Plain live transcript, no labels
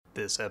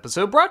This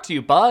episode brought to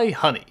you by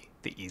Honey,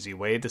 the easy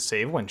way to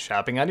save when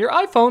shopping on your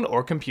iPhone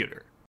or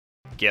computer.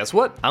 Guess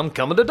what? I'm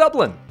coming to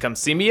Dublin. Come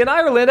see me in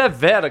Ireland at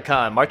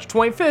Vaticon, March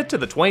 25th to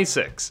the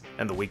 26th.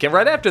 And the weekend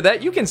right after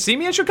that, you can see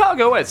me in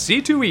Chicago at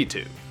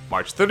C2E2,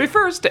 March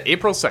 31st to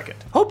April 2nd.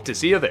 Hope to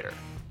see you there.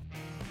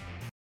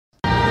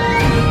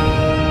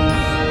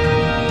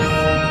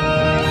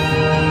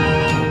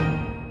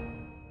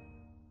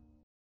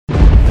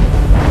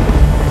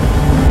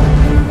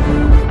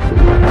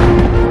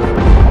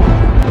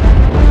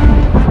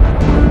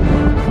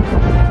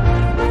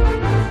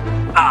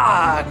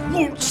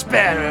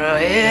 Sparrow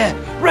here,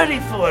 ready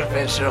for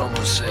adventure on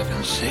the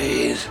seven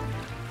seas.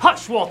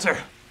 Hush, Walter!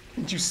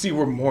 Did you see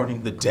we're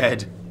mourning the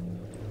dead?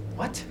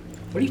 What?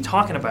 What are you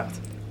talking about?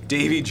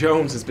 Davy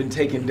Jones has been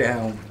taken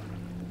down.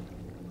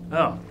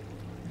 Oh.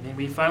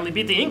 Maybe we finally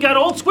beat the ink out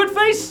of old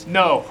Squidface?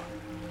 No.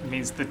 It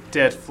means the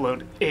dead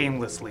float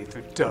aimlessly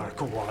through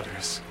dark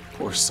waters.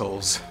 Poor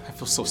souls. I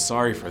feel so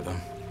sorry for them.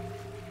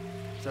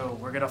 So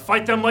we're gonna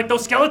fight them like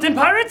those skeleton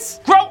pirates?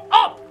 Grow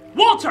up!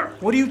 Walter!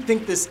 What do you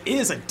think this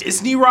is, a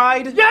Disney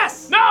ride?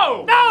 Yes!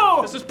 No!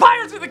 No! This is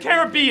Pirates of the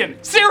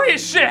Caribbean!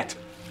 Serious shit!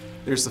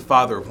 There's the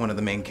father of one of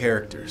the main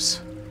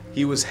characters.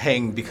 He was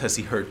hanged because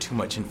he heard too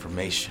much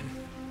information.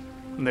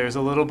 And there's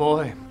a little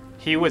boy.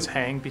 He was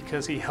hanged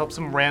because he helped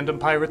some random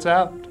pirates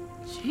out.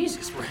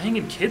 Jesus, we're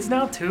hanging kids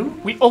now too?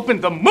 We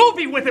opened the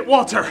movie with it,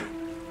 Walter!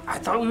 I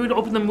thought we would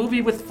open the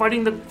movie with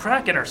fighting the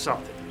Kraken or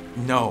something.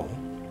 No,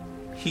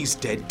 he's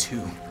dead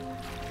too.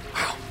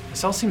 Wow,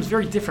 this all seems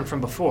very different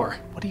from before.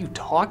 What are you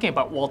talking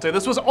about, Walter?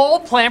 This was all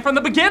planned from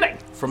the beginning!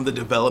 From the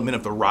development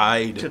of the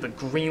ride To the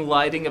green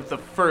lighting of the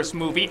first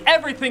movie,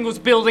 everything was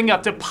building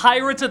up to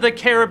Pirates of the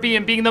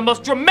Caribbean being the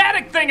most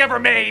dramatic thing ever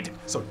made!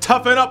 So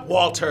toughen up,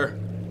 Walter.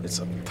 It's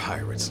a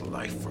pirate's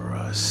life for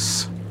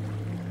us.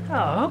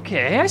 Oh,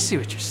 okay, I see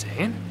what you're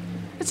saying.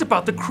 It's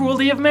about the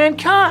cruelty of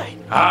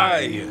mankind.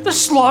 Aye. The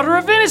slaughter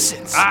of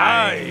innocents.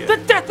 Aye. The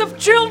death of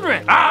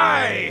children.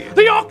 Aye.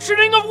 The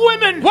auctioning of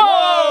women.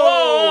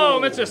 Whoa!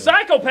 Mr.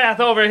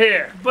 Psychopath over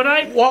here!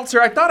 Walter,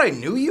 I thought I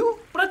knew you.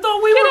 But I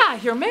thought we Get were... out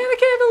of here, man. I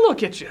can't even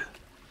look at you.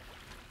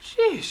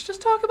 Sheesh,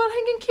 just talk about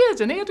hanging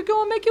kids and he had to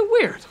go and make it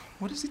weird.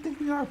 What does he think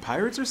we are,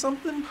 pirates or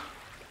something?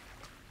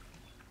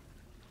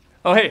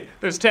 Oh, hey,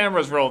 there's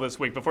Tamara's role this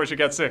week before she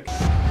got sick.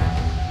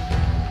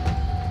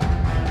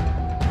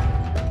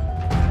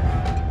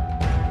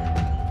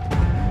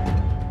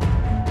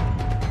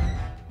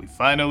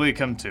 Finally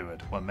come to it,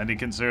 what many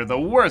consider the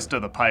worst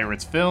of the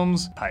Pirates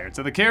films, Pirates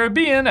of the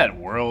Caribbean at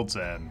World's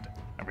End.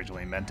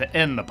 Originally meant to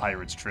end the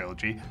Pirates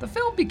trilogy, the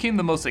film became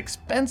the most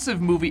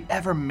expensive movie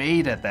ever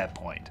made at that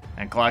point,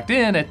 and clocked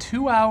in at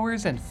 2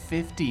 hours and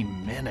 50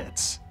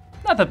 minutes.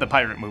 Not that the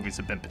pirate movies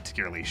have been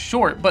particularly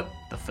short, but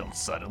the film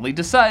suddenly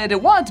decided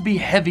it wanted to be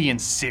heavy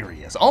and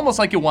serious, almost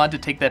like it wanted to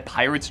take that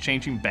pirates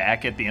changing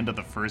back at the end of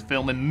the first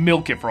film and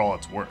milk it for all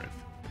it's worth.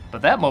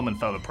 But that moment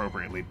felt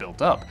appropriately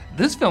built up.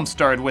 This film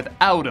started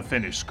without a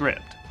finished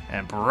script,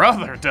 and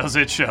brother does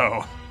it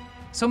show.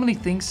 So many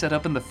things set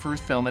up in the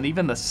first film and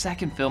even the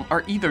second film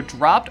are either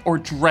dropped or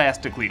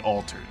drastically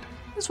altered.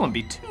 This wouldn't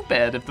be too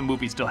bad if the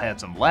movie still had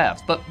some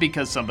laughs, but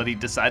because somebody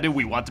decided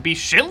we want to be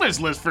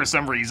Schindler's List for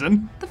some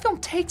reason, the film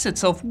takes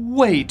itself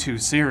way too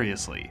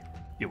seriously.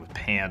 It was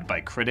panned by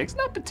critics,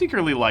 not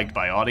particularly liked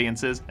by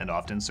audiences, and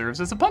often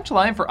serves as a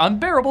punchline for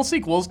unbearable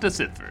sequels to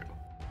sit through.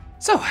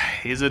 So,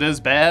 is it as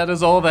bad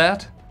as all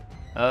that?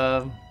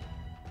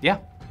 Yeah.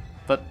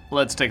 But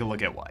let's take a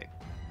look at why.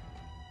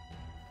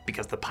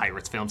 Because the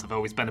Pirates films have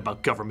always been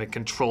about government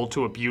control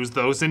to abuse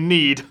those in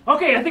need.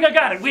 Okay, I think I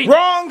got it.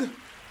 Wrong!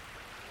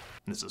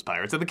 This is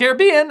Pirates of the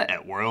Caribbean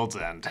at World's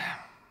End.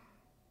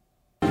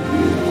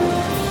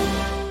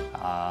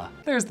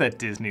 There's that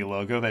Disney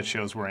logo that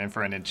shows we're in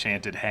for an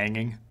enchanted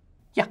hanging.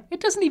 Yeah, it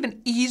doesn't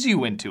even ease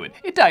you into it.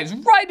 It dives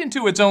right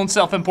into its own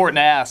self-important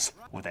ass,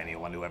 with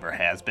anyone who ever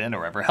has been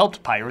or ever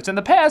helped pirates in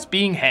the past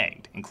being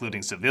hanged,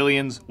 including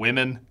civilians,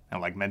 women,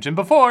 and like mentioned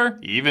before,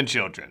 even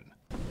children.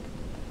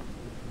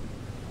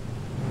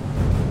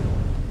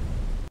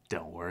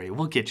 Don't worry,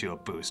 we'll get you a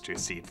booster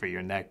seat for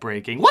your neck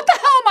breaking. What the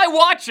hell am I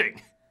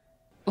watching?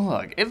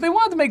 Look, if they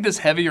wanted to make this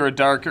heavier or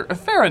darker,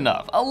 fair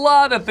enough. A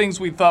lot of things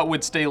we thought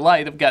would stay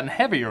light have gotten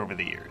heavier over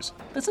the years.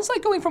 This is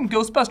like going from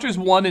Ghostbusters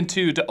 1 and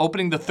 2 to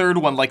opening the third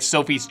one like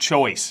Sophie's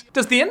Choice.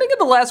 Does the ending of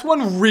the last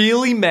one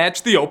really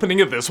match the opening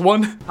of this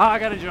one? I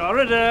got a jar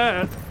of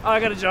dirt, I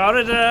got a jar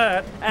of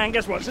dirt, and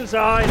guess what's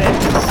inside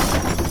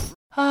it?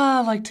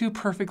 Like two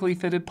perfectly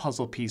fitted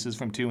puzzle pieces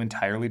from two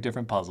entirely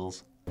different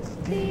puzzles.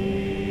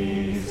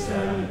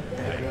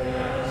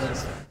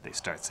 They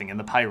start singing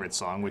the pirate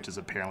song, which is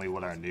apparently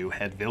what our new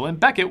head villain,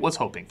 Beckett, was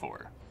hoping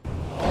for.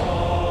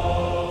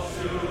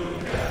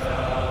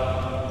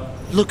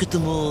 Look at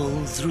them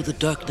all through the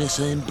darkness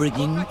I'm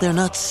bringing. They're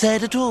not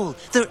sad at all.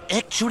 They're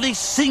actually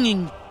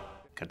singing.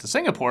 Cut to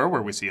Singapore,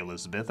 where we see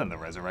Elizabeth and the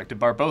resurrected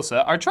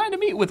Barbossa are trying to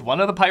meet with one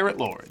of the pirate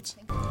lords.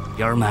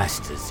 Your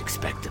masters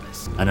expected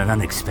us, and an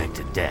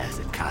unexpected death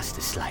had cast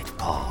a slight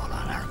pall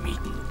on our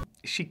meeting.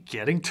 Is she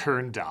getting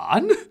turned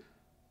on?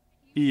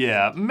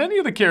 Yeah, many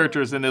of the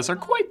characters in this are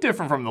quite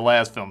different from the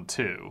last film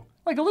too.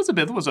 Like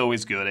Elizabeth was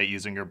always good at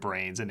using her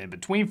brains, and in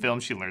between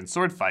films she learned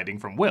sword fighting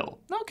from Will.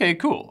 Okay,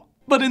 cool.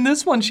 But in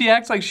this one she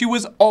acts like she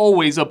was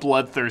always a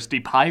bloodthirsty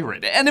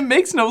pirate, and it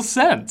makes no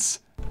sense.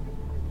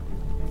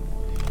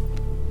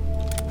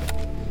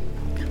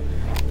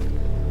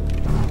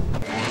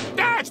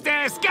 That's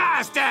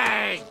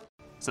disgusting!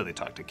 So they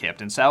talk to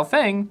Captain Cao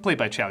Feng, played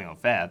by Chow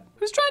Yun-fat,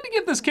 who's trying to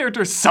give this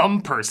character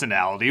some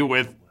personality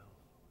with,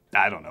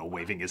 I don't know,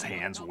 waving his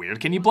hands weird.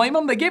 Can you blame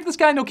him? They gave this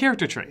guy no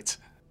character traits.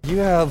 You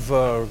have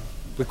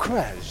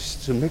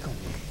requests to make on me.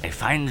 I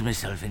find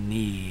myself in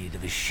need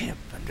of a ship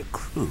and a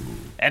crew.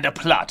 And a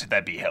plot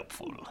that'd be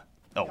helpful.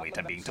 Oh wait,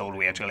 I'm being told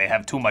we actually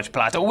have too much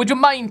plot. Oh, would you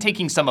mind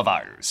taking some of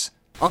ours?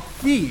 A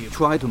thief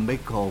tried to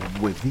make off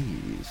with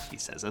these. He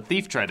says a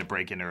thief tried to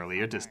break in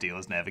earlier to steal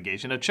his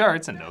navigation of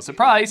charts, and no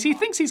surprise, he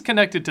thinks he's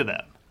connected to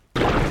them.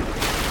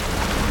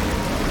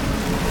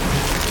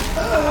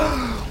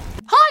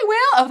 Hi,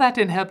 Will! Oh, that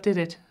didn't help, did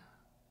it?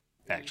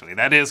 Actually,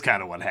 that is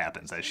kind of what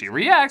happens, as she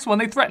reacts when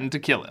they threaten to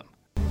kill him.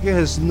 He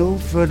has no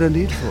further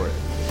need for it.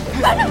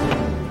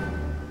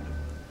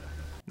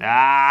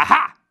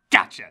 Aha!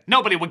 Gotcha!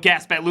 Nobody would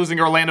gasp at losing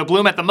Orlando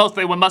Bloom. At the most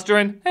they would muster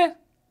in,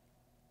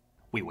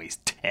 We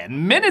waste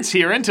 10 minutes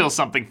here until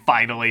something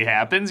finally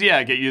happens.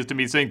 Yeah, get used to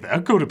me saying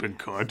that could have been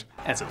cut.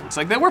 As it looks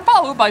like they were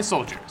followed by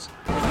soldiers.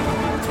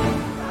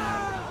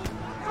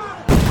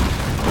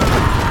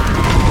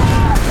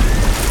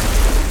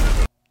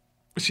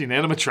 Was she an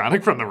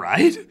animatronic from the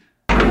ride?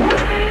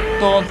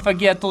 Don't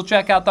forget to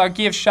check out our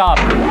gift shop.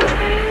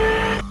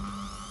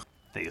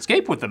 They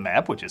escape with the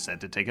map, which is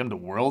said to take them to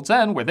World's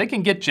End, where they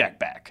can get Jack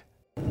back.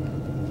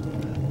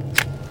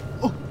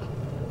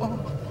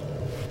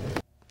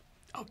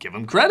 I'll give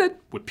them credit.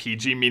 With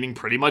PG meaning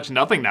pretty much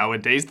nothing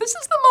nowadays, this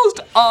is the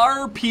most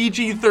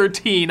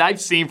RPG-13 I've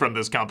seen from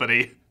this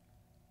company.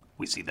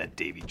 We see that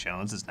Davy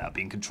Jones is now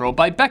being controlled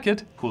by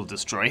Beckett, who'll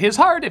destroy his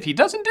heart if he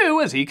doesn't do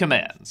as he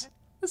commands.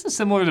 This is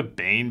similar to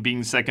Bane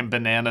being second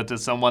banana to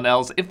someone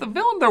else. If the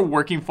villain they're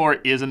working for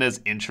isn't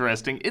as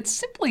interesting, it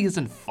simply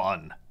isn't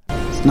fun.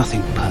 It's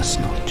nothing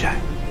personal,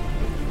 Jack.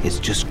 It's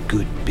just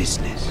good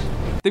business.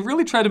 They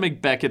really try to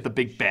make Beckett the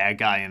big bad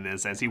guy in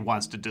this, as he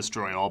wants to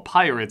destroy all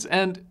pirates,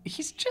 and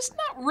he's just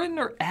not written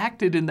or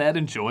acted in that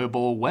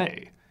enjoyable a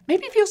way.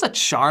 Maybe if he was a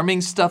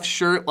charming stuffed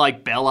shirt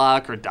like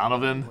Belloc or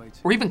Donovan,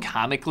 or even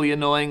comically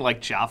annoying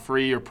like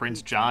Joffrey or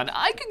Prince John,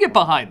 I could get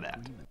behind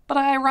that. But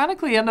I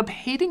ironically end up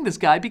hating this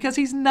guy because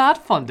he's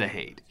not fun to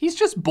hate. He's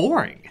just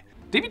boring.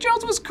 Davy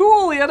Jones was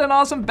cool, he had an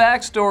awesome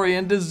backstory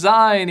and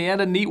design, he had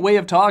a neat way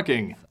of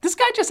talking. This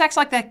guy just acts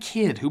like that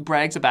kid who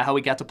brags about how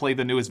he got to play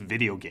the newest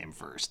video game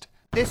first.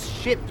 This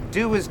ship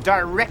do as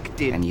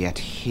directed. And yet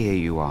here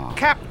you are.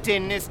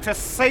 Captain is to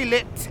sail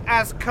it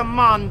as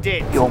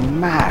commanded. You're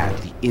mad.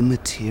 The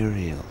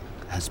immaterial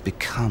has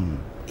become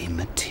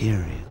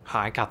immaterial.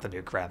 I got the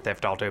new Grand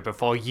Theft Auto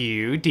before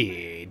you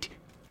did.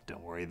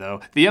 Don't worry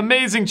though, the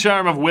amazing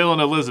charm of Will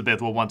and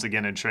Elizabeth will once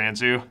again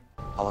entrance you.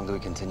 How long do we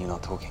continue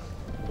not talking?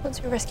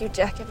 Once we rescue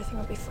Jack, everything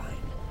will be fine.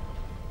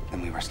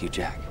 Then we rescue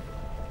Jack.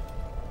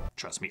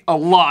 Trust me, a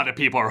lot of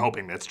people are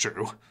hoping that's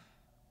true.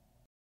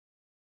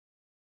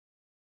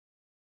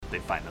 They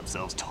find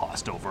themselves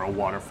tossed over a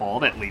waterfall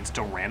that leads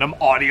to random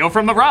audio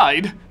from the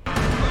ride.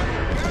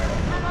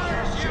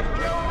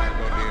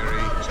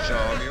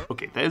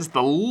 Okay, that is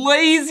the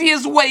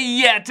laziest way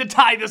yet to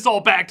tie this all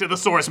back to the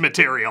source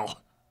material.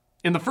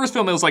 In the first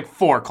film, it was like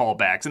 4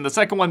 callbacks. In the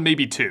second one,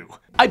 maybe 2.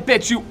 I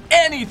bet you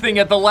anything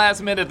at the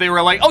last minute they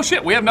were like, oh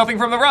shit, we have nothing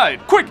from the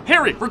ride. Quick,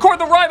 Harry, record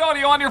the ride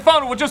audio on your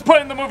phone. We'll just put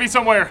it in the movie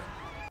somewhere.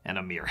 And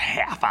a mere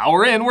half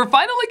hour in, we're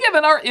finally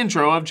given our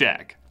intro of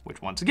Jack,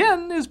 which once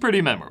again is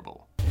pretty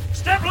memorable.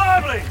 Step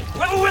lively!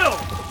 With a will!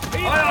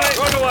 Aye,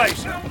 run away!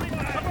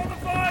 I'm on the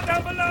fire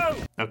down below!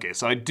 Okay,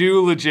 so I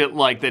do legit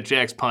like that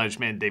Jack's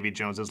punishment in Davy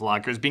Jones's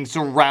locker is being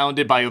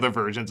surrounded by other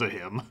versions of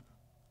him.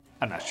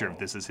 I'm not sure if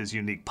this is his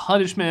unique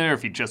punishment or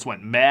if he just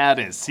went mad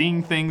and is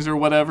seeing things or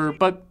whatever,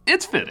 but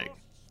it's fitting.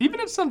 Even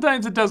if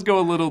sometimes it does go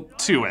a little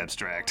too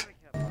abstract.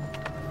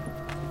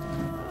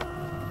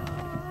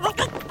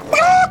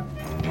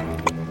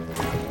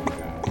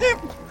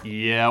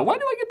 Yeah, why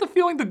do I get the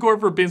feeling the Gore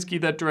Verbinski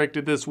that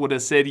directed this would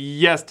have said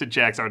yes to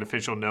Jack's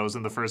artificial nose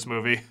in the first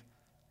movie?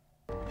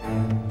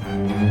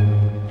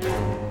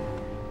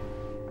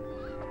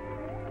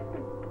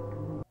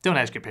 Don't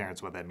ask your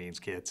parents what that means,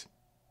 kids.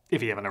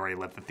 If you haven't already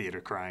left the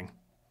theater crying.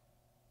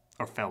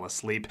 Or fell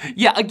asleep.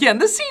 Yeah, again,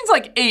 this scene's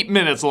like 8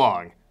 minutes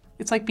long.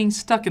 It's like being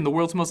stuck in the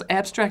world's most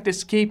abstract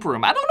escape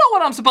room. I don't know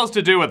what I'm supposed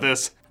to do with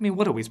this. I mean,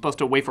 what are we supposed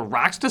to wait for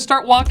rocks to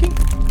start walking?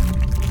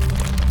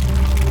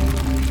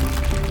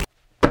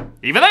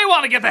 Even they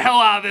want to get the hell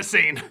out of this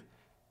scene.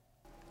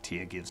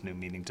 Tia gives new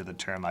meaning to the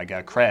term I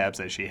got crabs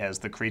as she has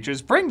the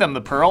creatures bring them the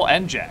pearl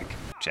and Jack.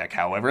 Jack,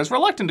 however, is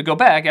reluctant to go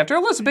back after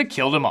Elizabeth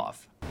killed him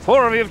off.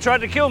 4 of you have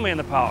tried to kill me in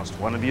the past.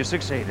 1 of you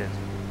succeeded.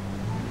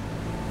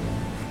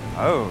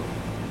 Oh.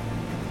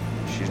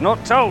 She's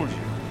not told you.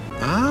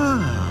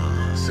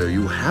 Ah, so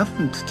you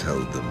haven't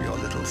told them your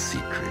little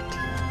secret.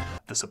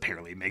 This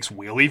apparently makes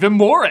Will even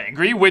more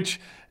angry, which,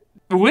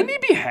 wouldn't he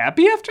be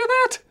happy after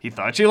that? He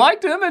thought she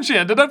liked him and she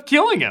ended up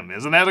killing him.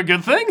 Isn't that a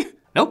good thing?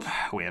 Nope,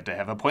 we have to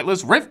have a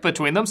pointless rift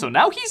between them, so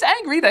now he's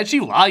angry that she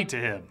lied to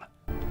him.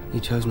 You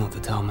chose not to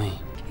tell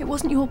me. It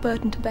wasn't your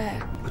burden to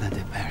bear. But I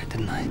did bear it,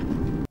 didn't I?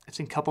 I've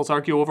seen couples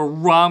argue over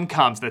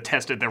rom-coms that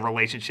tested their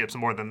relationships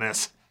more than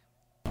this.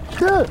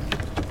 Good.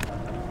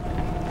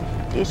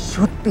 This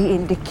should be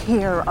in the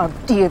care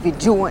of Davy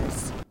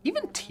Jones.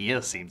 Even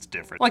Tia seems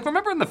different. Like,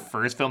 remember in the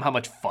first film how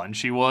much fun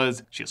she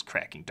was? She was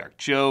cracking dark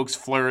jokes,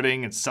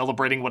 flirting, and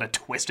celebrating what a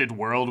twisted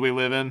world we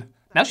live in.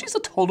 Now she's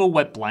a total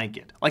wet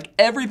blanket. Like,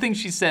 everything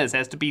she says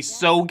has to be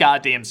so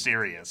goddamn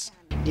serious.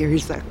 There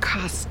is a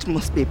cost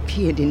must be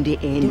paid in the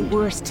end. The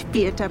worst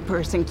fate a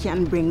person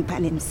can bring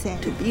upon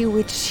himself. To be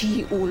with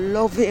she who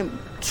love him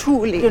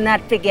truly. Do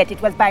not forget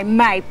it was by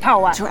my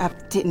power.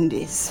 Trapped in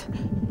this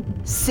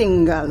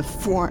single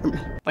form.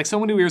 Like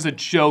someone who hears a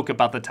joke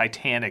about the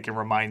Titanic and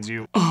reminds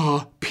you,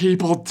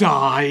 people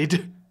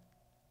died.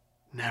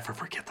 Never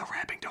forget the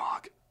rapping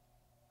dog.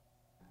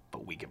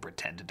 But we can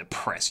pretend to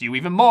depress you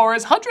even more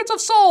as hundreds of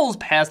souls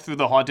pass through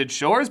the haunted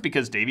shores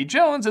because Davy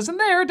Jones isn't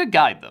there to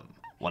guide them.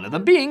 One of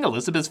them being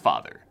Elizabeth's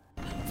father.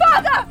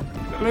 Father!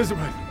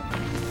 Elizabeth!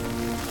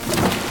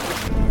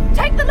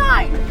 Take the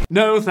line!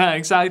 No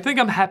thanks, I think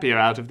I'm happier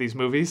out of these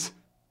movies.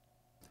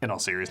 In all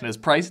seriousness,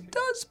 Price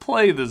does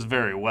play this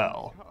very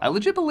well. I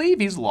legit believe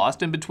he's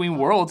lost in between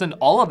worlds and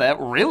all of that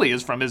really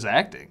is from his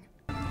acting.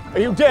 Are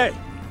you gay?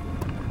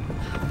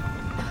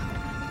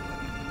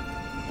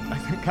 I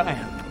think I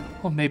am.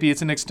 Well, maybe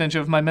it's an extension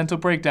of my mental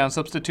breakdown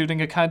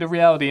substituting a kind of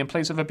reality in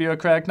place of a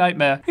bureaucratic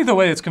nightmare. Either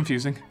way, it's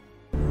confusing.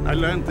 I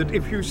learned that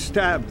if you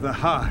stab the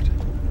heart,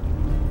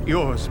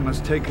 yours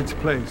must take its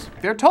place.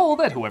 They're told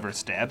that whoever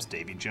stabs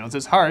Davy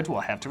Jones's heart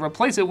will have to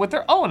replace it with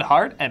their own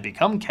heart and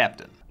become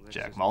captain.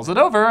 Jack mulls it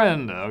over,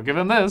 and I'll give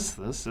him this.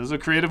 This is a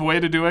creative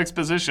way to do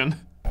exposition.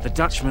 The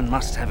Dutchman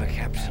must have a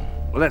captain.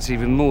 Well, that's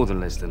even more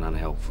than less than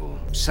unhelpful.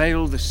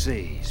 Sail the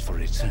seas for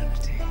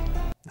eternity.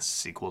 The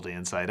sequel to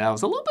Inside Out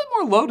is a little bit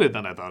more loaded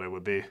than I thought it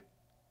would be.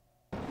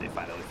 They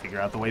finally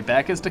figure out the way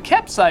back is to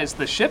capsize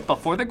the ship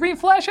before the green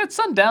flash at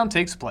sundown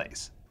takes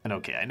place. And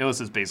okay, I know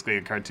this is basically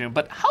a cartoon,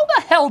 but how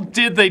the hell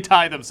did they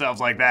tie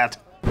themselves like that?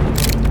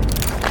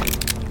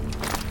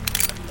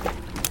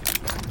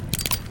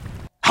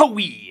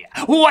 Howee!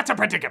 What a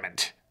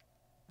predicament!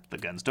 The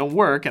guns don't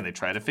work, and they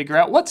try to figure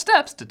out what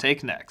steps to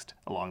take next.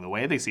 Along the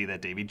way, they see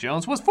that Davy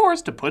Jones was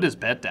forced to put his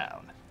bet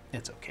down.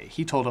 It's okay,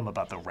 he told him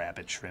about the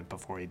rabbit shrimp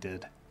before he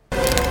did.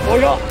 Oh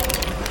yeah!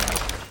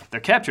 They're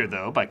captured,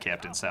 though, by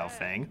Captain Sal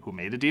Fang, who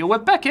made a deal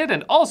with Beckett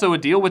and also a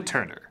deal with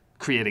Turner,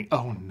 creating,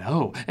 oh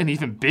no, an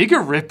even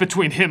bigger rift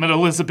between him and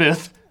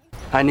Elizabeth.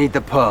 I need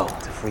the pearl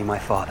to free my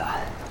father.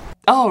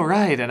 Oh,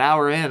 right, an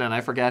hour in, and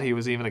I forgot he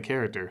was even a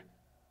character.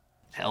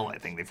 Hell, I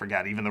think they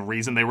forgot even the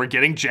reason they were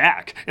getting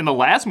Jack. In the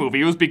last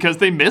movie, it was because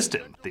they missed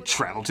him. They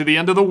traveled to the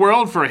end of the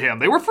world for him.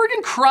 They were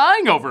freaking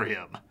crying over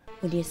him.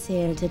 Would you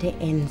sail to the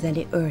ends of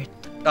the earth?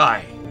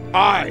 Aye.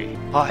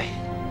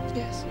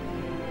 Yes.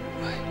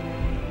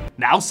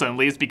 Now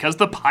suddenly it's because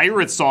the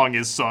pirate song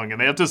is sung and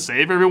they have to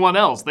save everyone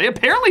else. They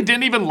apparently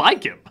didn't even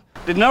like him.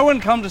 Did no one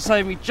come to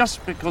save me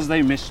just because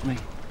they missed me?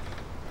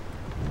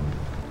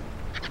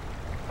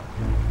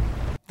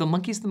 The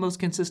monkey's the most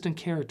consistent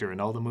character in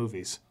all the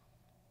movies.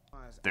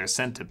 They're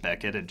sent to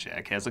Beckett and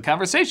Jack has a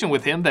conversation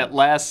with him that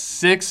lasts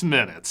 6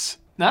 minutes.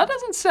 Now, that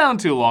doesn't sound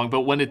too long,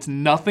 but when it's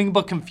nothing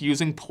but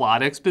confusing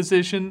plot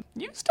exposition,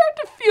 you start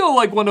to feel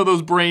like one of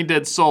those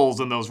brain-dead souls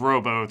in those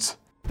rowboats.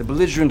 The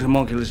belligerent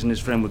homunculus and his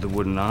friend with the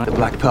wooden eye. The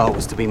Black Pearl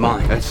was to be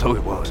mine. That's so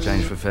it was.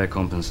 Exchange for fair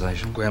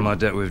compensation. Clear my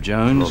debt with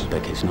Jones. Lord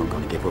Beckett's not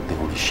going to give up the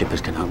only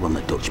shippers can outrun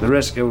the Dutchman. The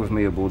rest go with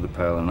me aboard the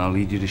Pearl, and I'll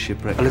lead you to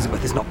shipwreck.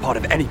 Elizabeth is not part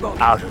of any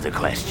boat. Out of the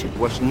question.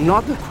 What's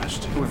not the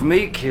question? With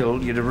me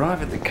killed, you'd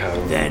arrive at the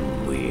cove.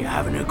 Then we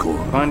have an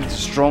accord. Find it's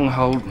a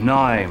stronghold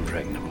nigh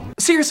impregnable.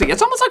 Seriously,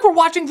 it's almost like we're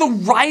watching the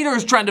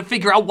writers trying to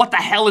figure out what the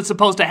hell is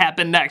supposed to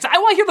happen next. I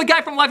want to hear the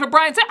guy from Life of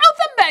Brian say, "Oh,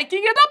 they're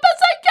making it up as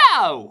they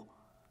go."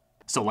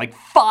 So like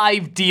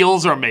 5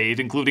 deals are made,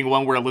 including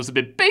one where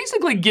Elizabeth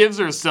basically gives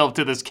herself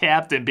to this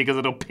captain because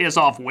it'll piss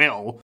off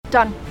Will.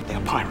 Done. They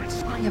are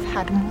pirates. I have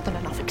had more than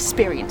enough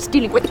experience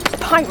dealing with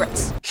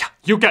pirates. Yeah,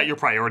 you got your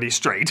priorities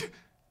straight.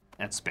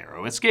 And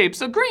Sparrow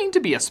escapes, agreeing to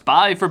be a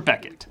spy for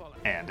Beckett.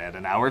 And at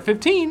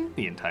 1:15,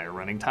 the entire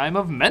running time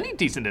of many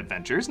decent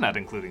adventures, not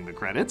including the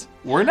credits,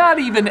 we're not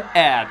even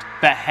at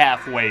the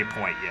halfway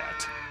point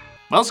yet.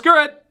 Well,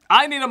 screw it.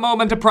 I need a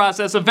moment to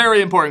process a very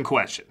important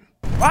question.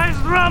 Why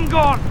is the rum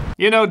gone?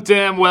 You know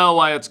damn well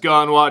why it's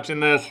gone watching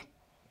this.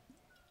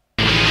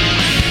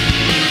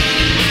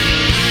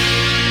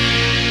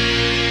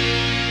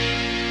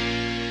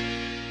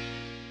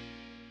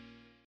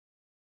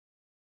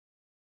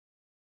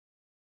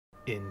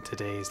 In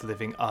today's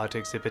living art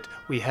exhibit,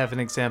 we have an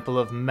example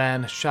of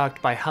man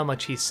shocked by how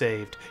much he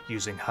saved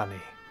using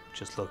honey.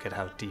 Just look at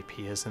how deep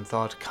he is in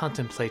thought,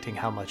 contemplating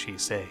how much he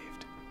saved.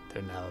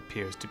 There now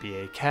appears to be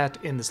a cat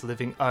in this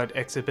living art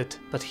exhibit,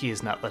 but he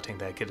is not letting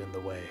that get in the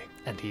way,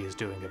 and he is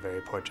doing a very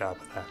poor job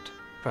of that.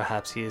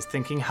 Perhaps he is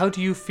thinking, how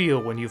do you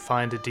feel when you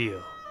find a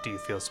deal? Do you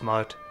feel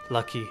smart,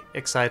 lucky,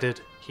 excited?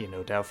 He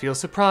no doubt feels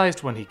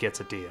surprised when he gets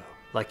a deal,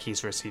 like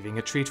he's receiving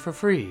a treat for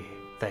free.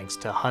 Thanks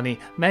to Honey,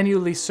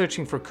 manually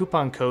searching for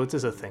coupon codes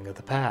is a thing of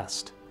the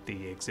past.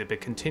 The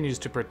exhibit continues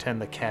to pretend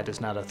the cat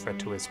is not a threat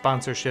to his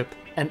sponsorship,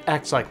 and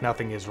acts like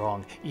nothing is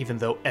wrong, even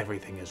though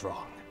everything is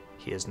wrong.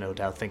 He is no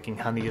doubt thinking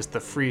Honey is the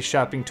free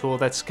shopping tool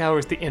that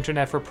scours the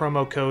internet for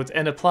promo codes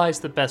and applies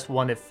the best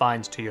one it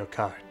finds to your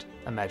cart.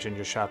 Imagine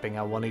you're shopping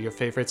on one of your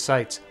favorite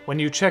sites. When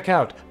you check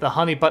out, the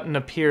Honey button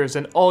appears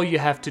and all you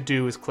have to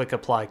do is click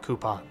Apply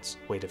Coupons.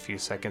 Wait a few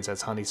seconds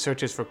as Honey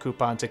searches for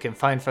coupons it can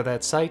find for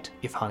that site.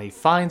 If Honey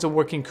finds a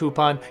working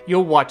coupon,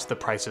 you'll watch the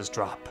prices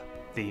drop.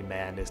 The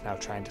man is now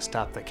trying to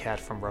stop the cat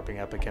from rubbing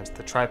up against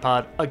the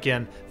tripod,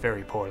 again,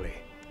 very poorly.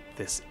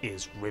 This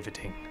is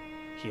riveting.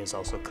 He is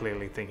also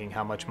clearly thinking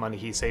how much money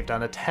he saved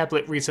on a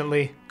tablet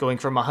recently, going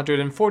from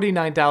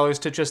 $149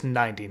 to just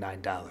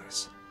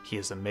 $99. He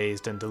is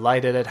amazed and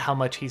delighted at how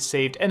much he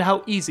saved and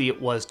how easy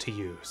it was to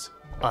use.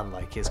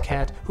 Unlike his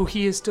cat, who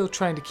he is still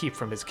trying to keep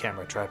from his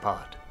camera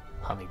tripod.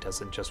 Honey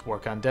doesn't just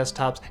work on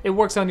desktops, it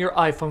works on your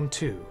iPhone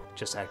too.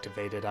 Just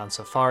activate it on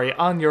Safari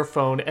on your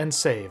phone and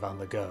save on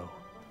the go.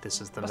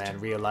 This is the man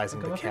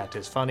realizing the cat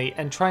is funny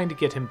and trying to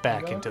get him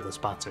back into the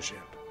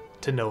sponsorship.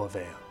 To no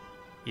avail.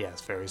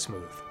 Yes, very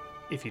smooth.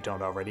 If you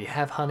don't already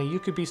have Honey, you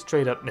could be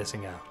straight up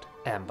missing out.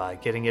 And by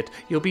getting it,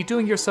 you'll be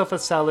doing yourself a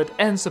solid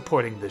and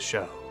supporting this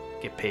show.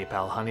 Get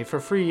PayPal Honey for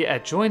free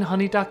at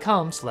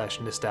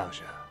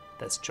joinhoney.com/nostalgia.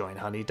 That's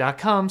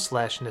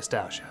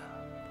joinhoney.com/nostalgia.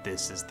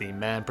 This is the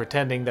man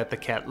pretending that the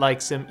cat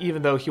likes him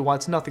even though he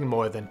wants nothing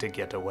more than to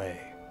get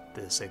away.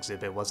 This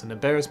exhibit was an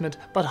embarrassment,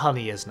 but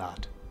Honey is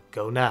not.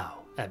 Go now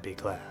and be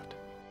glad.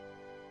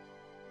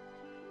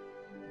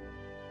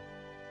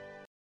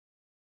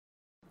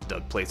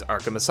 Doug plays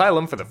Arkham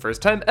Asylum for the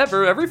first time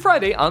ever every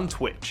Friday on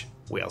Twitch.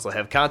 We also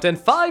have content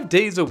 5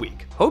 days a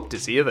week. Hope to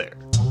see you there.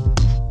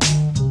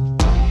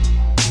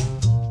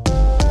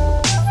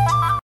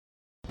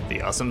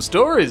 The Awesome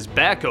Store is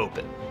back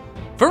open.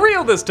 For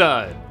real this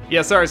time!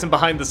 Yeah, sorry, some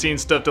behind the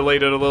scenes stuff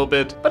delayed it a little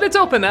bit, but it's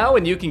open now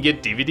and you can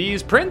get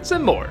DVDs, prints,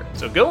 and more,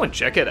 so go and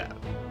check it out.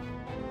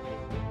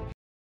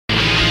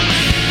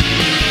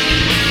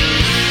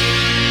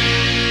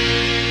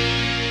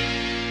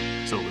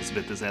 So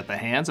Elizabeth is at the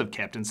hands of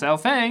Captain Cao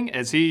Fang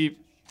as he,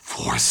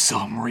 for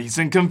some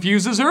reason,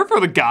 confuses her for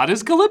the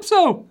goddess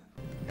Calypso.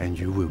 And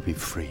you will be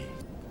free,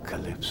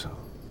 Calypso.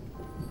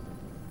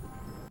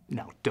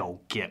 Now,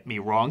 don't get me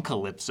wrong,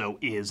 Calypso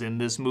is in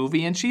this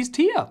movie and she's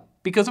Tia,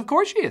 because of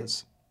course she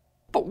is.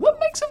 But what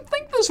makes him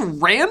think this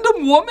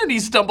random woman he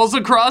stumbles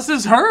across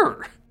is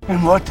her?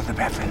 And what do the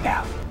matter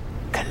now,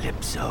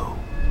 Calypso?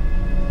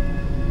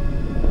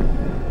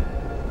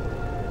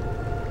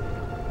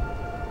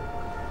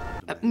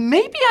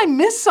 Maybe I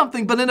missed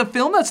something, but in a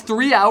film that's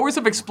 3 hours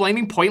of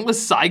explaining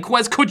pointless side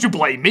quests, could you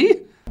blame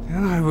me?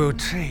 Then I will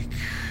take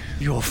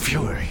your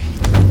fury.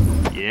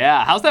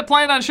 Yeah, how's that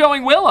plan on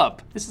showing Will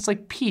up? This is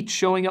like Peach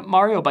showing up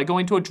Mario by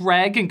going to a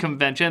dragon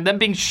convention and then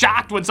being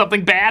shocked when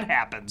something bad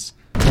happens.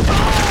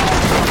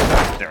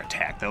 They're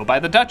attacked, though, by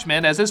the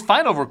Dutchman, as his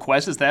final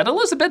request is that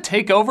Elizabeth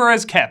take over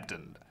as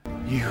captain.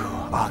 You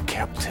are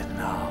captain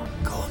now.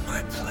 Go in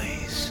my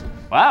place.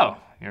 Wow,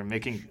 you're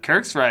making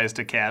Kirk's rise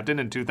to captain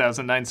in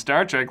 2009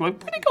 Star Trek look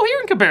pretty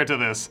coherent compared to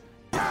this.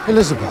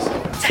 Elizabeth.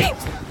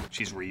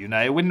 She's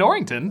reunited with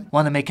Norrington.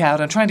 Want to make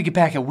out and trying to get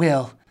back at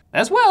Will.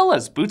 As well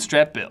as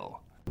Bootstrap Bill.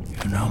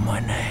 You know my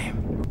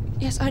name.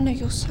 Yes, I know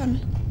your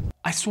son.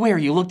 I swear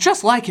you look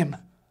just like him.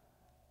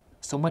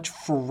 So much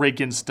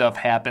friggin' stuff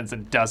happens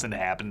and doesn't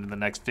happen in the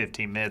next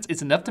 15 minutes.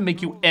 It's enough to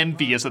make you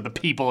envious of the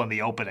people in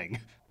the opening.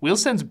 Will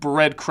sends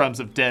breadcrumbs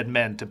of dead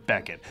men to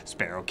Beckett.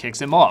 Sparrow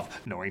kicks him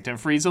off. Norrington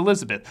frees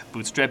Elizabeth.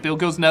 Bootstrap Bill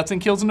goes nuts and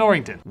kills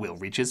Norrington. Will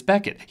reaches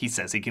Beckett. He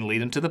says he can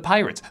lead him to the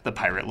pirates. The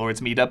pirate lords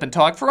meet up and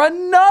talk for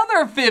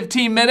another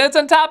 15 minutes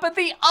on top of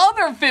the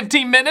other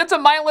 15 minutes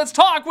of mindless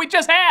talk we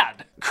just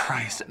had.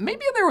 Christ,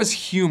 maybe there was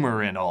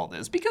humor in all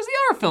this, because the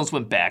other films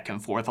went back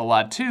and forth a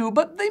lot too,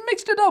 but they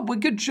mixed it up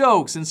with good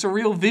jokes and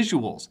surreal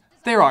visuals.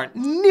 There aren't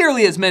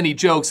nearly as many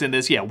jokes in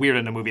this, weird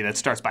in a movie that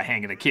starts by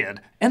hanging a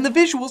kid. And the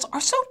visuals are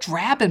so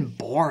drab and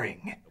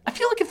boring. I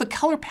feel like if the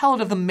color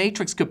palette of The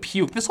Matrix could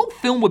puke, this whole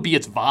film would be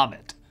its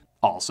vomit.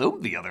 Also,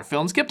 the other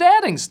films kept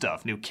adding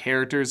stuff, new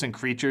characters and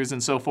creatures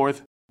and so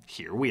forth.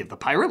 Here we have the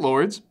Pirate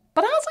Lords,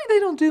 but honestly they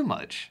don't do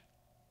much.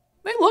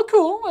 They look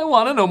cool, I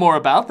want to know more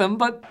about them,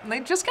 but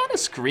they just kind of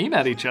scream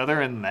at each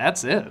other and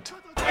that's it.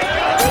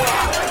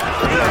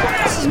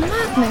 This is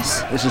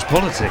madness. This is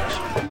politics.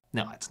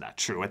 No, it's not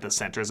true. At the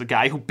center is a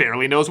guy who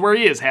barely knows where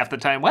he is half the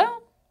time.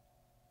 Well,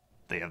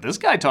 they have this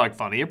guy talk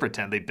funny and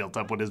pretend they built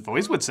up what his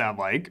voice would sound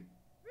like.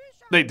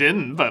 They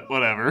didn't, but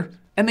whatever.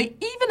 And they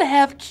even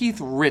have Keith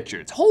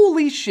Richards.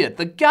 Holy shit,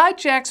 the guy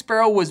Jack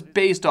Sparrow was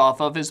based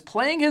off of is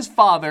playing his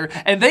father,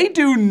 and they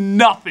do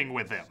nothing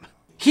with him.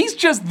 He's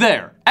just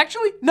there.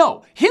 Actually,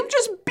 no, him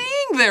just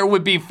being there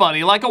would be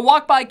funny, like a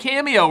walk-by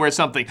cameo or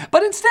something.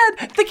 But instead,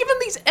 they give him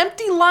these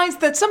empty lines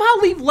that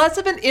somehow leave less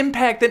of an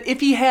impact than if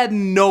he had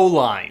no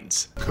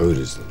lines. Code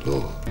is the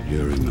law.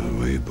 You're in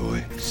my way,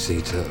 boy.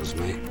 Sea turtles,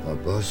 mate. Our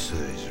boss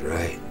is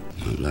right.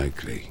 Not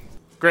likely.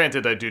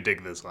 Granted, I do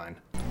dig this line.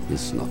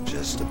 It's not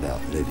just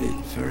about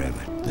living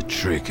forever. The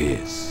trick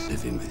is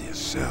living with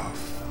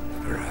yourself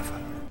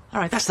forever. All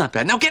right, that's not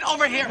bad. Now get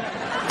over here!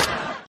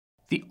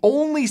 The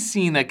only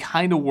scene that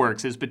kind of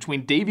works is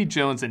between Davy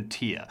Jones and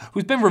Tia,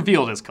 who's been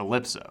revealed as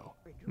Calypso.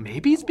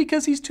 Maybe it's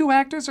because these two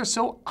actors are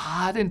so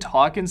odd and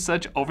talk in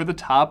such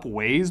over-the-top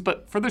ways,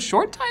 but for the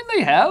short time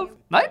they have,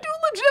 I do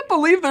legit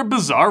believe their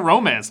bizarre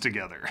romance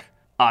together.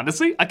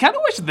 Honestly, I kind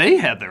of wish they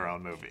had their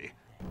own movie.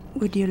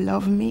 Would you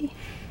love me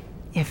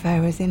if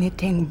I was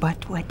anything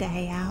but what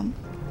I am?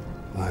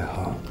 My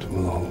heart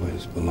will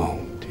always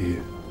belong to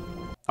you.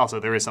 Also,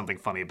 there is something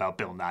funny about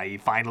Bill Nighy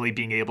finally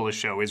being able to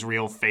show his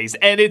real face,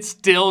 and it's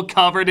still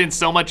covered in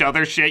so much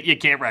other shit you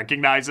can't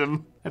recognize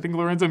him. I think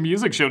Lorenzo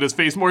Music showed his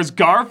face more as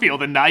Garfield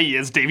than Nighy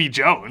is Davy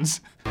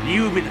Jones.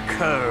 You be the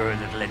cur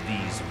that led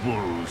these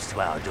wolves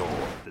to our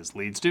door. This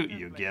leads to,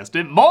 you guessed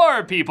it,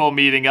 more people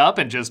meeting up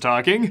and just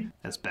talking,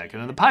 as Beckett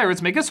and the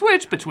pirates make a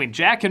switch between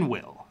Jack and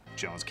Will.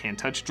 Jones can't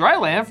touch dry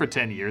land for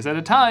 10 years at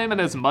a time, and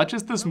as much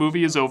as this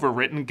movie is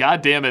overwritten,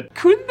 goddammit,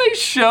 couldn't they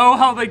show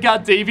how they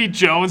got Davy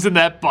Jones in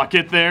that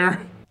bucket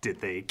there?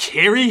 Did they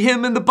carry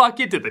him in the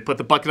bucket? Did they put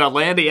the bucket on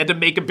land? He had to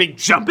make a big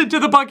jump into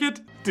the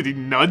bucket? Did he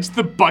nudge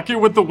the bucket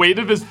with the weight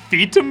of his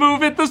feet to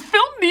move it? This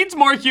film needs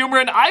more humor,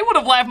 and I would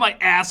have laughed my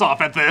ass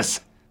off at this.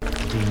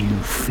 Do you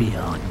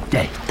fear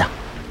death?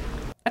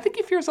 I think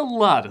he fears a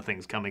lot of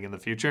things coming in the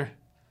future.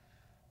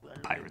 The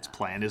pirate's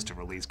plan is to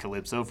release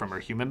Calypso from her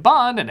human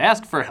bond and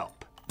ask for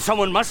help.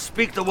 Someone must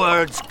speak the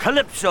words,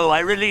 Calypso, I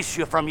release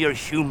you from your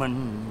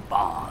human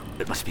bond.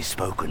 It must be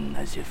spoken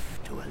as if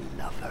to a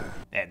lover.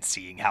 And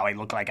seeing how I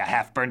look like a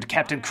half-burned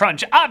Captain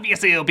Crunch,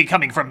 obviously it'll be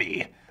coming from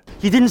me.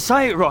 You didn't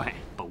say it right.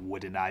 But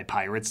Wooden Eye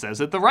Pirate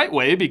says it the right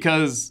way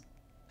because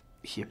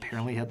he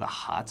apparently had the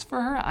hots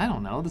for her? I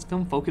don't know, this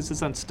film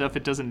focuses on stuff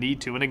it doesn't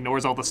need to and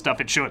ignores all the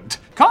stuff it shouldn't,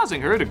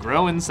 causing her to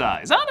grow in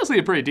size. Honestly,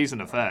 a pretty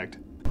decent effect.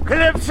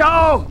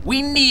 Calypso!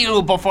 We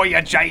kneel before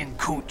your giant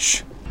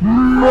cooch.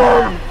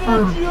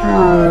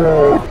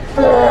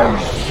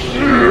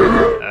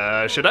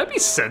 Should I be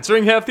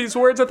censoring half these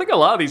words? I think a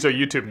lot of these are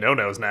YouTube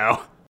no-nos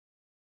now.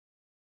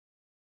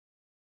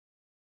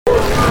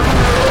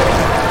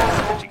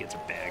 She gets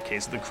a bad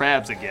case of the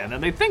crabs again,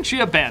 and they think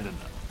she abandoned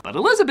them. But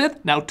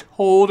Elizabeth, now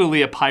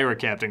totally a pirate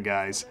captain,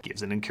 guys,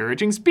 gives an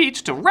encouraging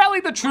speech to rally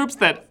the troops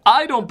that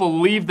I don't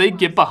believe they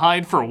get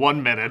behind for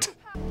 1 minute.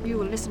 You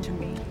will listen to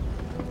me.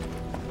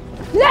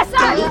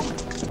 Listen!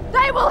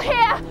 They will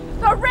hear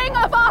the ring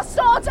of our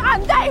swords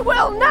and they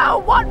will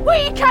know what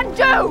we can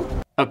do!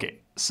 Okay,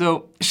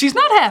 so she's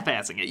not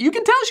half-assing it. You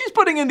can tell she's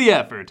putting in the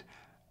effort,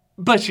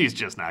 but she's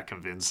just not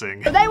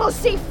convincing. They will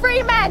see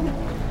free men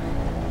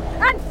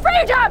and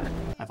freedom!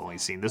 I've only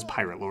seen this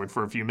pirate lord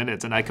for a few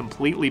minutes and I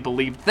completely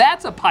believe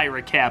that's a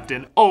pirate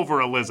captain over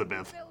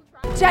Elizabeth.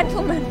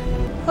 Gentlemen,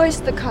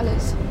 hoist the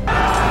colors.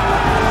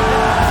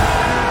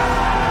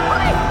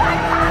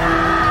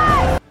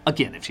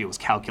 Again, if she was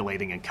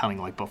calculating and cunning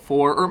like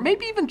before, or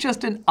maybe even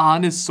just an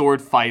honest sword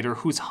fighter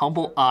whose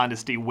humble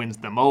honesty wins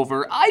them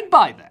over, I'd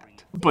buy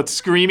that. But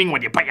screaming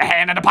when you put your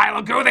hand in a pile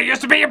of goo that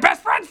used to be your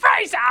best friend's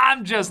face,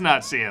 I'm just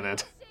not seeing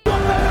it. The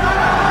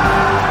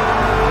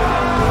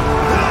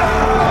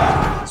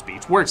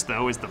speech works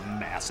though as the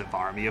massive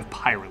army of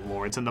pirate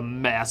lords and the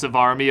massive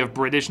army of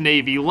British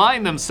Navy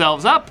line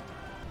themselves up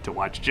to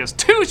watch just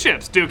 2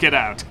 ships duke it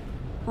out.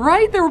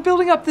 Right? They were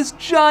building up this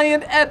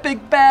giant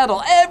epic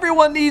battle.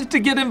 Everyone needs to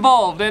get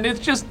involved, and it's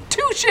just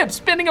 2 ships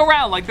spinning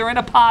around like they're in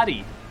a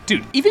potty.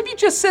 Dude, even if you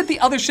just said the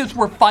other ships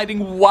were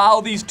fighting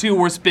while these 2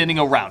 were spinning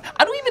around,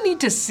 I don't even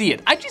need to see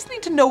it. I just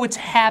need to know it's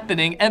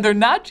happening, and they're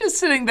not just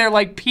sitting there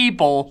like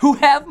people who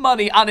have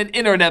money on an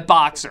internet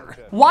boxer.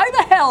 Why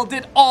the hell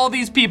did all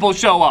these people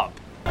show up?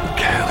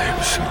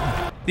 Calypso.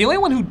 The only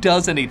one who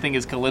does anything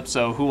is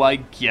Calypso, who I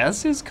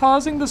guess is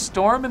causing the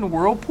storm and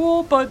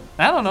whirlpool, but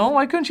I don't know,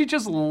 why couldn't she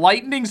just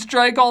lightning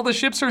strike all the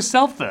ships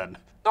herself then?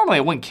 Normally I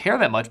wouldn't care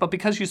that much, but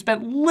because you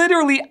spent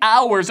literally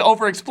hours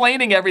over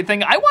explaining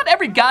everything, I want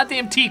every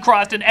goddamn T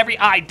crossed and every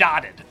I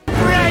dotted.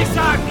 Race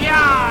up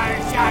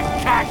yours, you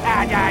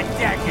cockheaded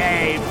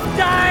decade!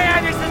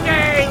 Die is the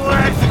day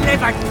worth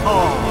living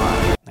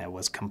for! That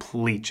was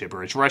complete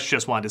gibberish. Rush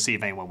just wanted to see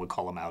if anyone would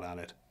call him out on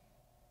it.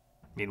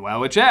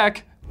 Meanwhile with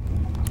Jack,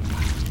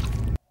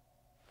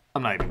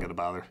 I'm not even gonna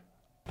bother.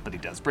 But he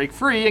does break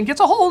free and gets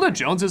a hold of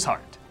Jones's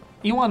heart.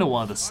 You wanna know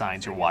one of the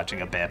signs you're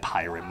watching a bad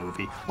pirate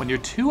movie? When you're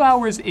 2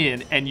 hours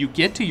in and you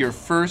get to your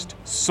first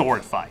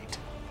sword fight.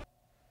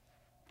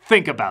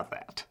 Think about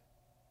that.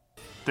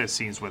 There's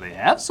scenes where they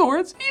have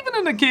swords, even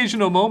an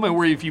occasional moment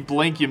where if you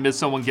blink you miss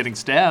someone getting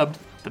stabbed.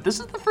 But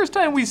this is the first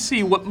time we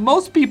see what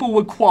most people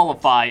would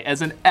qualify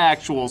as an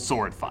actual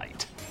sword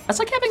fight. That's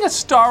like having a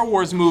Star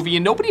Wars movie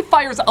and nobody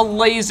fires a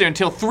laser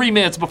until 3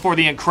 minutes before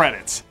the end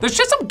credits. There's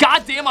just some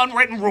goddamn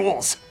unwritten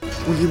rules.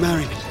 Will you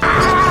marry me?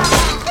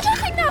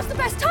 the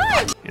best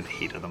time! In the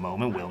heat of the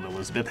moment, Will and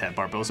Elizabeth have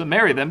Barbossa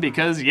marry them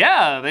because,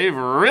 yeah, they've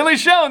really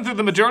shown through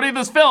the majority of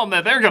this film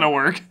that they're gonna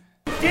work.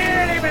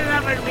 Dearly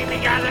beloved, we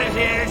gather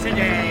here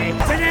today.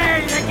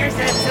 Today, the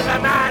kisses to the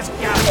mask,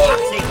 you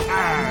foxy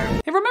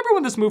cur. Hey, remember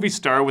when this movie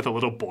started with a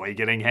little boy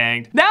getting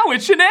hanged? Now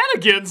it's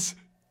shenanigans!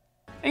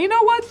 And you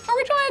know what?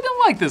 Originally, I didn't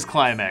like this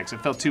climax.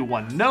 It felt too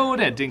one-note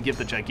and didn't give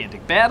the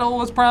gigantic battle it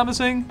was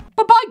promising.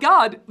 But by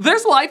God,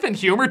 there's life and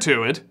humor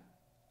to it.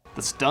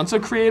 The stunts are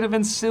creative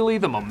and silly,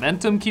 the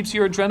momentum keeps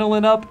your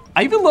adrenaline up.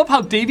 I even love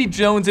how Davy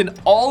Jones, in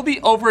all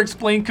the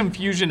over-explained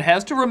confusion,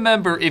 has to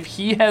remember if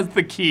he has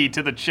the key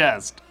to the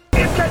chest.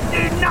 You can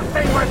do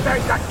nothing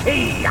without the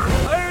key! I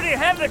already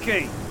have the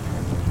key!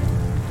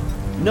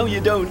 No,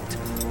 you don't.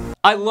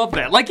 I love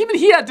that. Like, even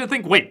he had to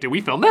think, wait, did we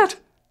film that?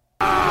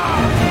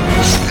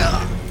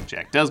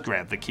 Jack does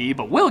grab the key,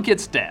 but Will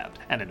gets stabbed.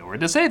 And in order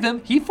to save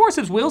him, he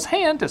forces Will's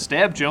hand to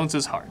stab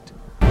Jones's heart.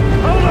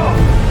 Hold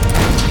on!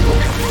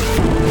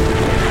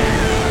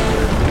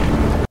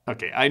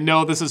 Okay, I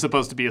know this is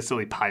supposed to be a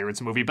silly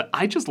Pirates movie, but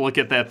I just look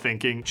at that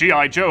thinking,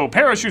 G.I. Joe,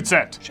 parachute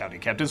set! Shouting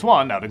Captain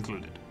Swan not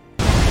included.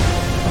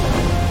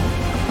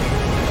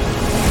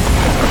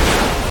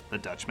 The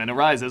Dutchman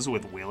arises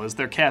with Will as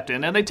their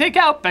captain, and they take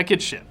out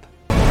Beckett's ship.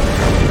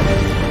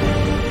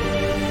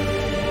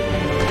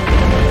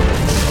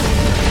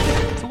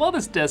 So while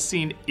this death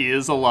scene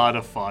is a lot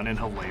of fun and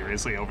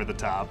hilariously over the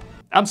top,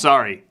 I'm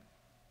sorry,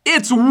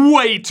 it's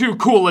way too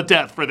cool a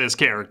death for this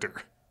character.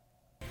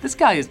 This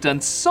guy has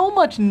done so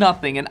much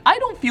nothing, and I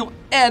don't feel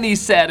any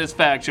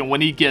satisfaction when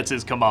he gets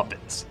his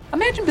comeuppance.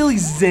 Imagine Billy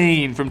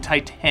Zane from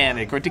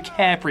Titanic or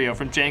DiCaprio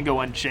from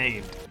Django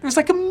Unchained. There's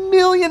like a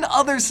million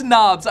other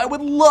snobs I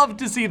would love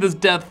to see this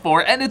death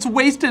for, and it's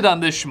wasted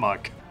on this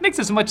schmuck. Makes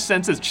as much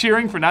sense as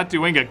cheering for not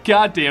doing a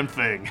goddamn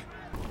thing.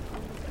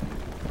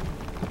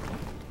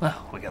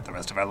 Well, we got the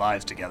rest of our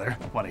lives together.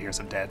 Want to hear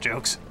some dad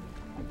jokes?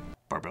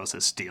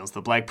 Barbossa steals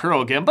the Black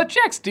Pearl again, but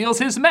Jack steals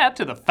his map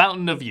to the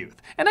Fountain of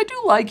Youth. And I do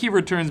like he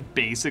returns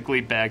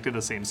basically back to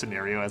the same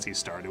scenario as he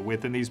started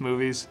with in these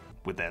movies.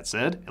 With that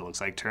said, it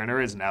looks like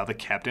Turner is now the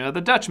captain of the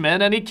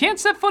Dutchman, and he can't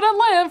set foot on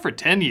land for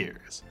 10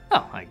 years.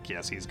 Oh, I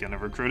guess he's gonna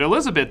recruit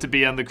Elizabeth to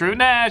be on the crew.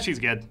 Nah, she's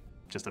good.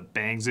 Just a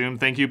bang zoom,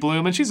 thank you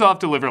Bloom, and she's off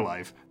to live her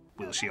life.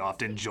 Will she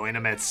often join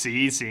him at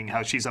sea, seeing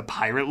how she's a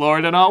pirate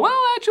lord and all?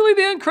 Well, actually,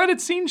 the end credit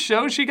scene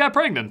shows she got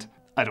pregnant.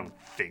 I don't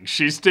think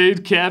she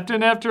stayed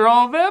captain after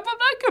all that, but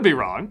I could be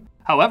wrong.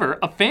 However,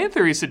 a fan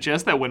theory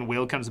suggests that when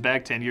Will comes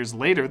back 10 years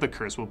later, the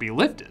curse will be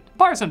lifted.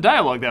 Bar some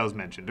dialogue that was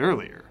mentioned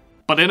earlier.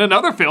 But in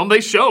another film, they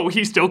show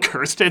he's still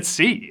cursed at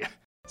sea.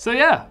 So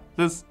yeah,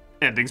 this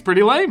ending's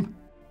pretty lame.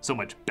 So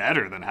much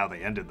better than how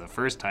they ended the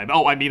first time.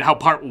 Oh, I mean how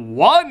part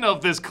 1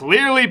 of this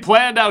clearly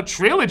planned out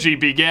trilogy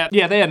began.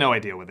 Yeah, they had no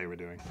idea what they were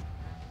doing.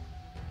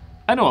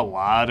 I know a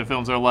lot of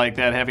films are like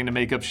that, having to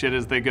make up shit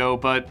as they go,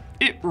 but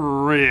it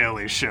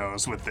really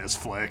shows with this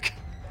flick.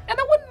 And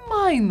I wouldn't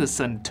mind the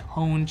sudden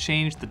tone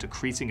change, the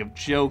decreasing of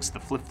jokes,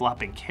 the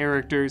flip-flopping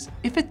characters,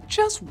 if it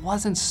just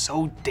wasn't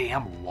so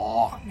damn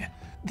long.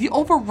 The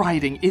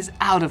overwriting is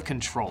out of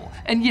control.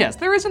 And yes,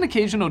 there is an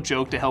occasional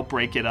joke to help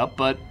break it up,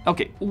 but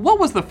okay, what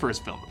was the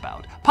first film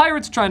about?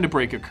 Pirates trying to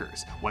break a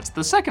curse. What's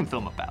the second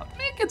film about?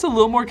 It gets a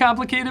little more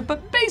complicated,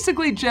 but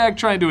basically Jack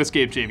trying to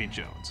escape Davy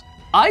Jones.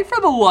 I,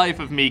 for the life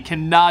of me,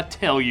 cannot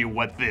tell you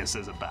what this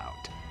is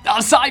about.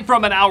 Aside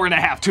from an hour and a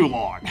half too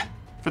long.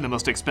 For the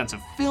most expensive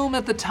film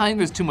at the time,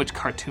 there's too much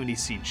cartoony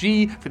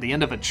CG. For the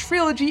end of a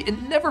trilogy,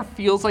 it never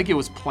feels like it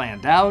was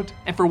planned out.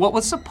 And for what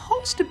was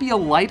supposed to be a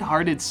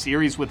lighthearted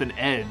series with an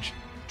edge,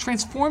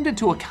 transformed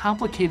into a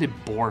complicated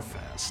bore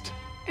fest.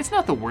 It's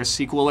not the worst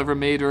sequel ever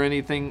made or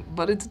anything,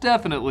 but it's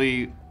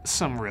definitely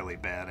some really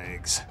bad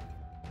eggs.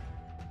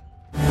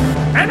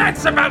 And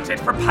that's about it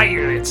for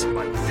Pirates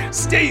Month.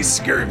 Stay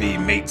scurvy,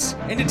 mates,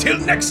 and until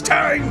next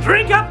time,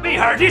 Drink up, me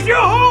hearties,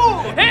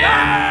 yo-ho!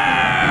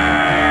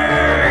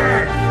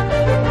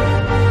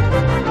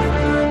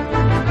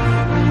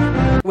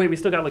 Wait, we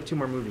still got like 2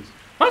 more movies.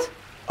 What?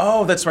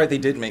 Oh, that's right, they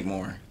did make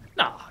more.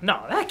 No,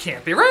 that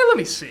can't be right. Let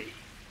me see.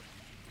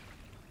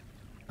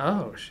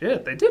 Oh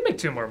shit, they did make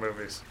 2 more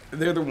movies.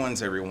 They're the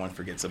ones everyone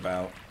forgets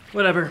about.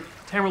 Whatever.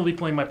 Tamara will be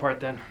playing my part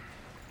then.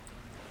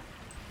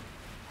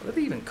 What are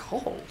they even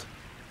called?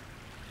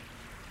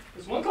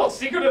 There's one called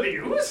Secret of the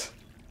Ooze?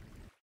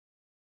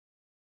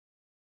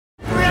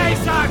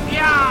 Race up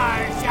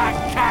yours, you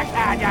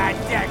cack-headed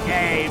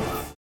decade!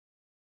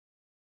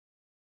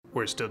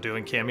 We're still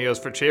doing cameos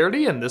for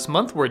charity, and this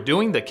month we're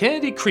doing the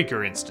Kennedy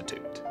Krieger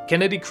Institute.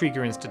 Kennedy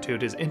Krieger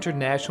Institute is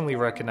internationally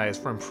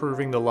recognized for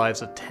improving the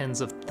lives of tens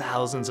of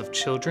thousands of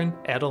children,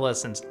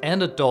 adolescents,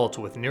 and adults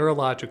with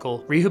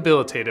neurological,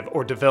 rehabilitative,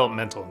 or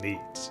developmental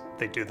needs.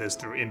 They do this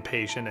through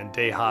inpatient and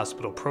day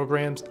hospital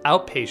programs,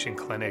 outpatient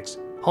clinics,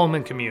 home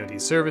and community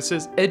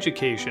services,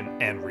 education,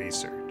 and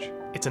research.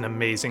 It's an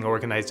amazing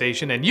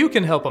organization, and you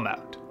can help them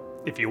out.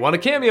 If you want a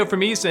cameo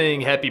from me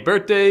saying happy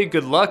birthday,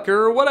 good luck,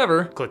 or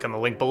whatever, click on the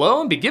link below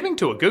and be giving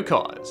to a good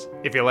cause.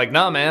 If you're like,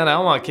 nah man, I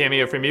don't want a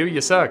cameo from you,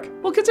 you suck.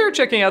 Well, consider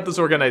checking out this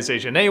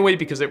organization anyway,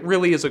 because it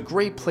really is a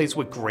great place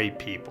with great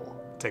people.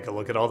 Take a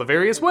look at all the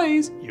various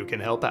ways you can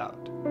help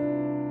out.